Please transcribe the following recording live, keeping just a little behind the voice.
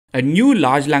a new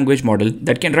large language model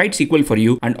that can write SQL for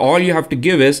you, and all you have to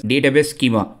give is database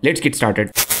schema. Let's get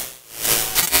started.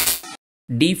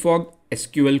 Defog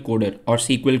SQL Coder or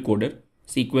SQL Coder,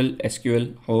 SQL,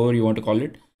 SQL, however you want to call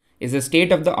it, is a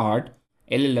state-of-the-art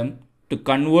LLM to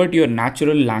convert your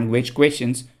natural language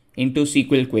questions into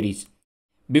SQL queries.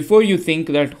 Before you think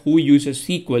that who uses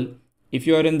SQL, if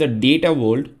you are in the data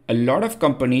world, a lot of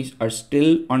companies are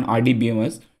still on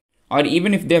RDBMS, or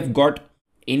even if they've got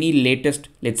any latest,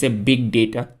 let's say big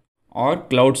data or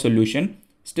cloud solution,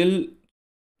 still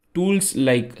tools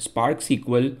like Spark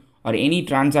SQL or any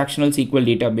transactional SQL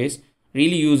database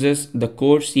really uses the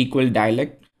core SQL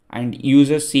dialect and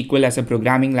uses SQL as a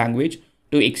programming language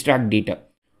to extract data.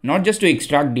 Not just to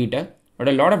extract data, but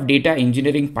a lot of data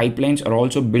engineering pipelines are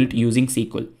also built using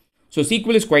SQL. So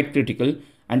SQL is quite critical,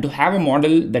 and to have a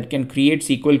model that can create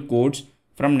SQL codes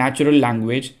from natural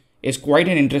language is quite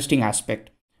an interesting aspect.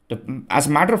 As a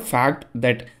matter of fact,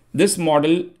 that this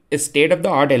model is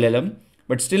state-of-the-art LLM,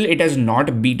 but still it has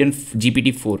not beaten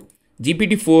GPT-4.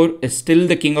 GPT-4 is still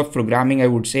the king of programming, I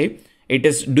would say. It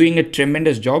is doing a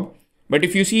tremendous job. But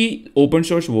if you see open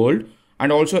source world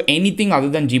and also anything other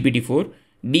than GPT-4,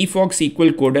 Defog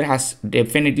SQL Coder has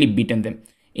definitely beaten them.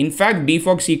 In fact,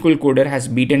 Defog SQL Coder has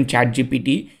beaten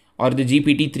ChatGPT or the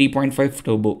GPT 3.5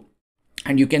 Turbo.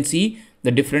 And you can see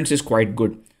the difference is quite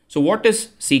good. So what is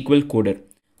SQL Coder?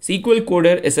 SQL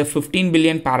Coder is a 15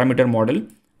 billion parameter model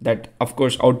that of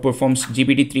course outperforms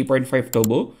GPT 3.5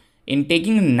 Turbo in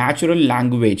taking a natural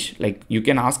language. Like you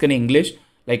can ask in English,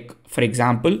 like for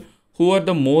example, who are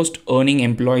the most earning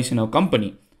employees in a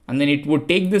company? And then it would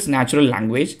take this natural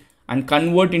language and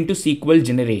convert into SQL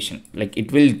generation. Like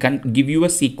it will give you a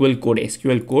SQL code,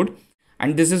 SQL code.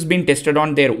 And this has been tested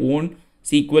on their own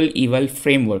SQL eval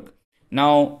framework.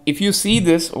 Now, if you see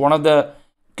this, one of the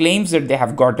claims that they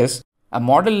have got is a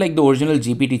model like the original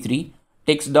GPT-3,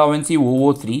 TextDaVinci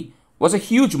OO3 was a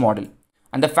huge model.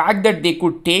 And the fact that they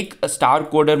could take a star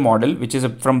coder model, which is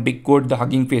from Big Code, the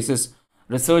Hugging Faces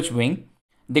research wing,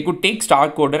 they could take star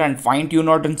coder and fine tune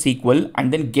out in SQL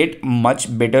and then get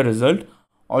much better result.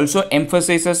 Also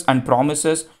emphasizes and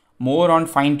promises more on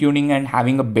fine tuning and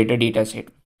having a better data set.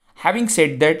 Having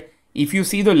said that, if you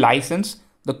see the license,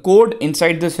 the code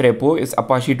inside this repo is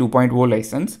Apache 2.0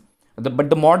 license, but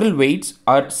the model weights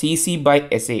are CC by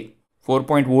SA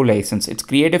 4.0 license. It's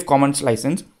Creative Commons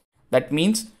license. That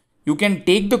means you can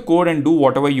take the code and do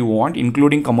whatever you want,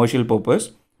 including commercial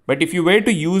purpose. But if you were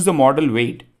to use the model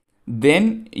weight,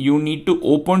 then you need to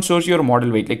open source your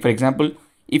model weight. Like for example,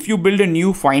 if you build a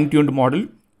new fine-tuned model,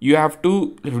 you have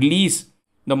to release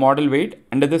the model weight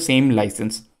under the same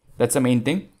license. That's the main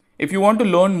thing. If you want to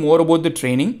learn more about the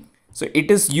training, so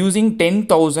it is using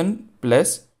 10,000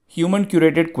 plus human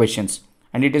curated questions,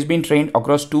 and it has been trained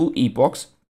across 2 epochs.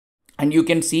 And you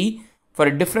can see for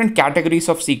different categories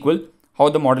of SQL, how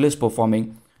the model is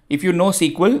performing. If you know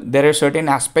SQL, there are certain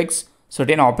aspects,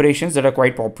 certain operations that are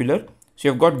quite popular. So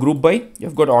you've got group by,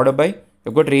 you've got order by,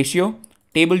 you've got ratio,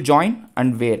 table join,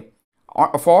 and where.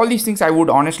 For all these things, I would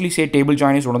honestly say table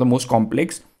join is one of the most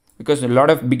complex because a lot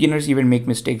of beginners even make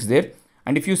mistakes there.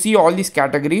 And if you see all these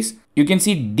categories, you can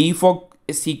see Defog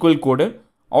SQL Coder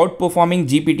outperforming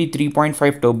GPT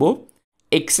 3.5 Turbo,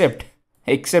 except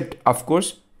of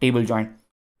course table join.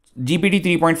 GPT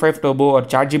 3.5 Turbo or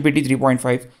ChatGPT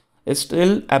 3.5 is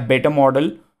still a better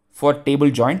model for table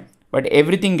join, but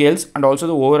everything else and also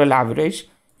the overall average,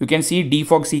 you can see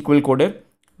Defog SQL Coder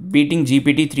beating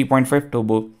GPT 3.5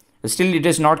 Turbo. Still, it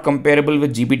is not comparable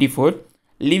with GPT-4.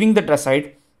 Leaving that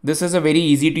aside, this is a very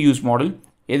easy to use model.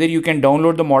 Either you can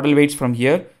download the model weights from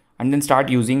here and then start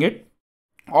using it,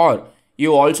 or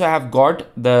you also have got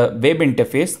the web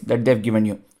interface that they've given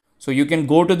you. So you can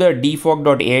go to the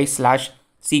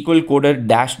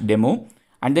defog.ai/SQLCoder-demo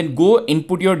and then go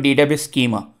input your database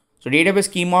schema. So database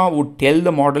schema would tell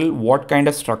the model what kind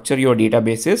of structure your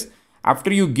database is.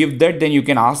 After you give that, then you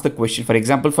can ask the question. For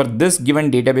example, for this given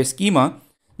database schema,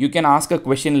 you can ask a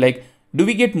question like, do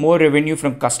we get more revenue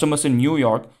from customers in New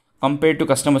York compared to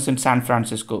customers in San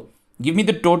Francisco? Give me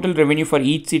the total revenue for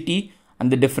each city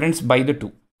and the difference by the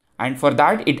two. And for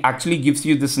that, it actually gives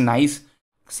you this nice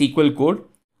SQL code.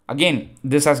 Again,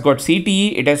 this has got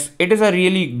CTE. It is a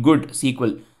really good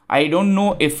SQL. I don't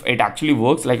know if it actually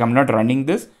works. Like I'm not running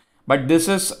this, but this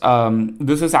is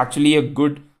actually a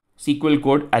good SQL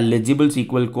code, a legible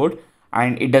SQL code,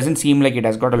 and it doesn't seem like it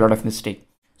has got a lot of mistake.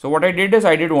 So what I did is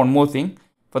I did one more thing.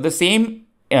 For the same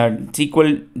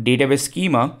SQL database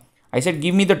schema, I said,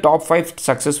 give me the top 5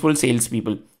 successful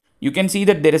salespeople. You can see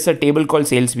that there is a table called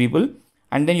salespeople,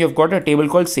 and then you've got a table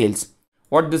called sales.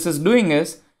 What this is doing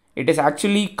is, it is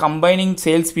actually combining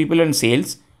salespeople and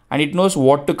sales and it knows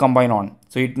what to combine on.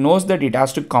 So it knows that it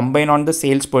has to combine on the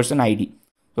salesperson ID.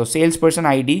 So salesperson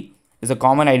ID is a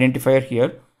common identifier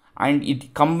here, and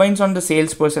it combines on the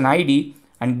salesperson ID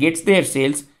and gets their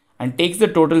sales and takes the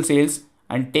total sales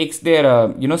and takes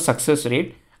their success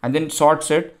rate and then sorts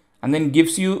it and then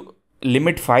gives you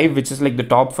limit 5, which is like the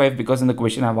top 5 because in the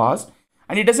question I've asked,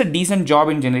 and it does a decent job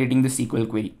in generating the SQL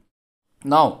query.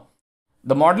 Now,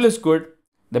 the model is good,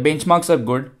 the benchmarks are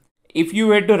good. If you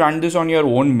were to run this on your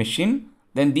own machine,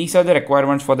 then these are the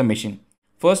requirements for the machine.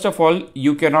 First of all,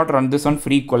 you cannot run this on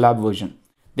free Colab version.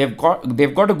 They've got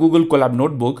a Google Colab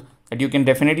notebook that you can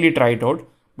definitely try it out.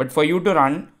 But for you to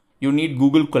run, you need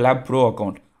Google Colab Pro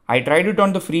account. I tried it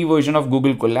on the free version of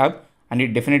Google Colab and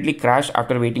it definitely crashed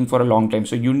after waiting for a long time.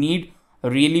 So you need a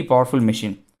really powerful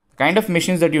machine. The kind of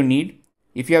machines that you need,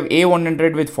 if you have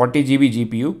A100 with 40 GB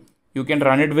GPU, you can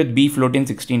run it with B floating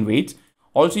 16 weights.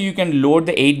 Also, you can load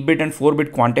the 8-bit and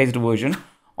 4-bit quantized version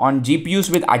on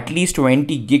GPUs with at least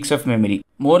 20 gigs of memory,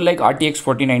 more like RTX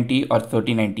 4090 or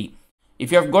 3090.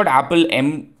 If you have got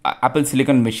Apple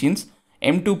Silicon machines,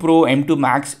 M2 Pro, M2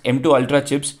 Max, M2 Ultra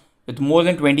chips with more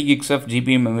than 20 gigs of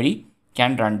GPU memory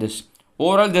can run this.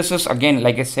 Overall, this is, again,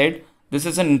 like I said, this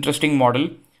is an interesting model.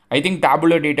 I think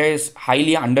tabular data is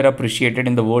highly underappreciated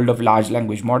in the world of large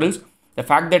language models. The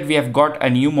fact that we have got a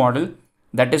new model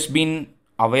that has been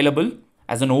available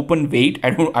as an open weight, I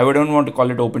don't want to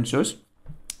call it open source,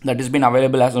 that has been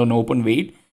available as an open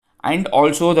weight, and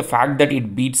also the fact that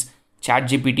it beats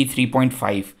ChatGPT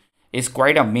 3.5 is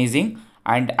quite amazing,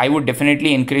 and I would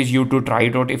definitely encourage you to try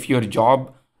it out. If your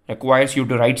job requires you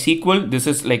to write SQL, this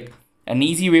is like an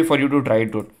easy way for you to try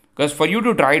it out, because for you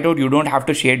to try it out, you don't have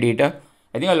to share data.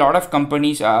 I think a lot of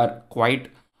companies are quite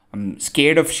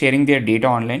scared of sharing their data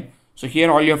online. So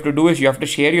here all you have to do is you have to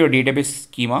share your database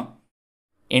schema,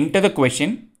 enter the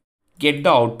question, get the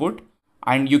output,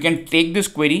 and you can take this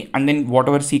query and then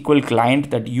whatever SQL client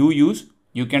that you use,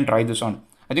 you can try this on.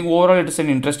 I think overall it is an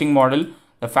interesting model.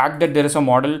 The fact that there is a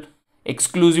model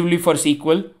exclusively for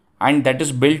SQL and that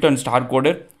is built on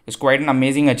StarCoder is quite an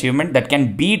amazing achievement that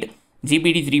can beat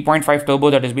GPT 3.5 Turbo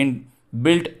that has been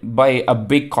built by a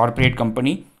big corporate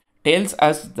company. Tells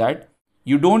us that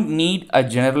you don't need a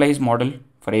generalized model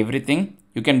for everything.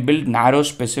 You can build narrow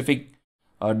specific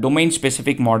domain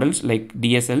specific models like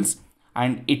DSLs,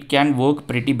 and it can work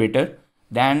pretty better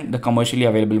than the commercially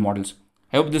available models.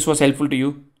 I hope this was helpful to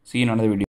you. See you in another video.